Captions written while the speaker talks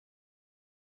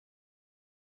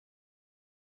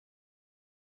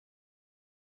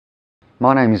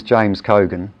My name is James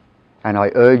Cogan, and I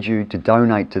urge you to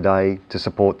donate today to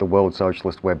support the World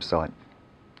Socialist website.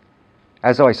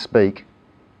 As I speak,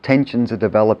 tensions are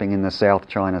developing in the South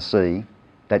China Sea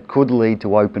that could lead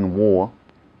to open war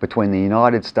between the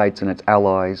United States and its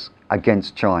allies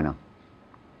against China.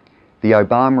 The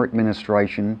Obama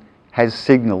administration has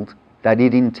signalled that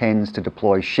it intends to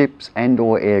deploy ships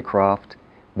and/or aircraft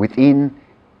within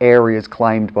areas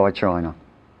claimed by China.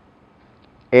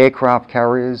 Aircraft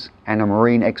carriers and a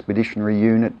Marine Expeditionary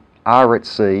Unit are at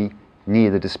sea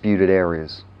near the disputed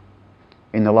areas.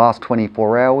 In the last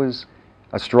 24 hours,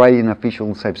 Australian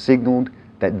officials have signalled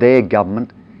that their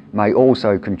government may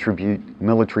also contribute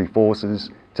military forces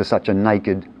to such a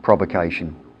naked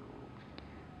provocation.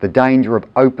 The danger of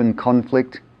open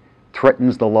conflict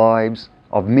threatens the lives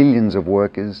of millions of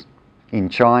workers in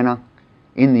China,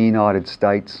 in the United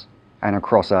States, and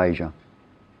across Asia.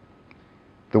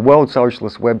 The World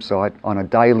Socialist website on a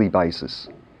daily basis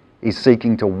is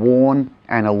seeking to warn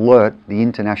and alert the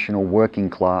international working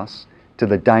class to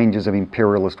the dangers of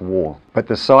imperialist war. But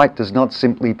the site does not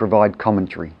simply provide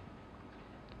commentary.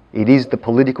 It is the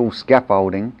political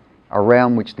scaffolding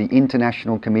around which the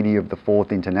International Committee of the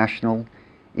Fourth International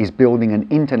is building an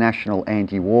international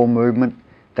anti-war movement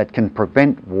that can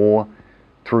prevent war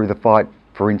through the fight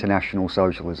for international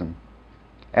socialism.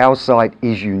 Our site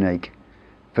is unique.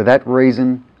 For that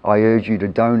reason, I urge you to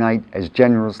donate as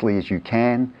generously as you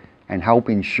can and help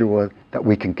ensure that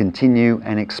we can continue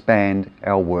and expand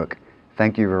our work.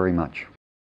 Thank you very much.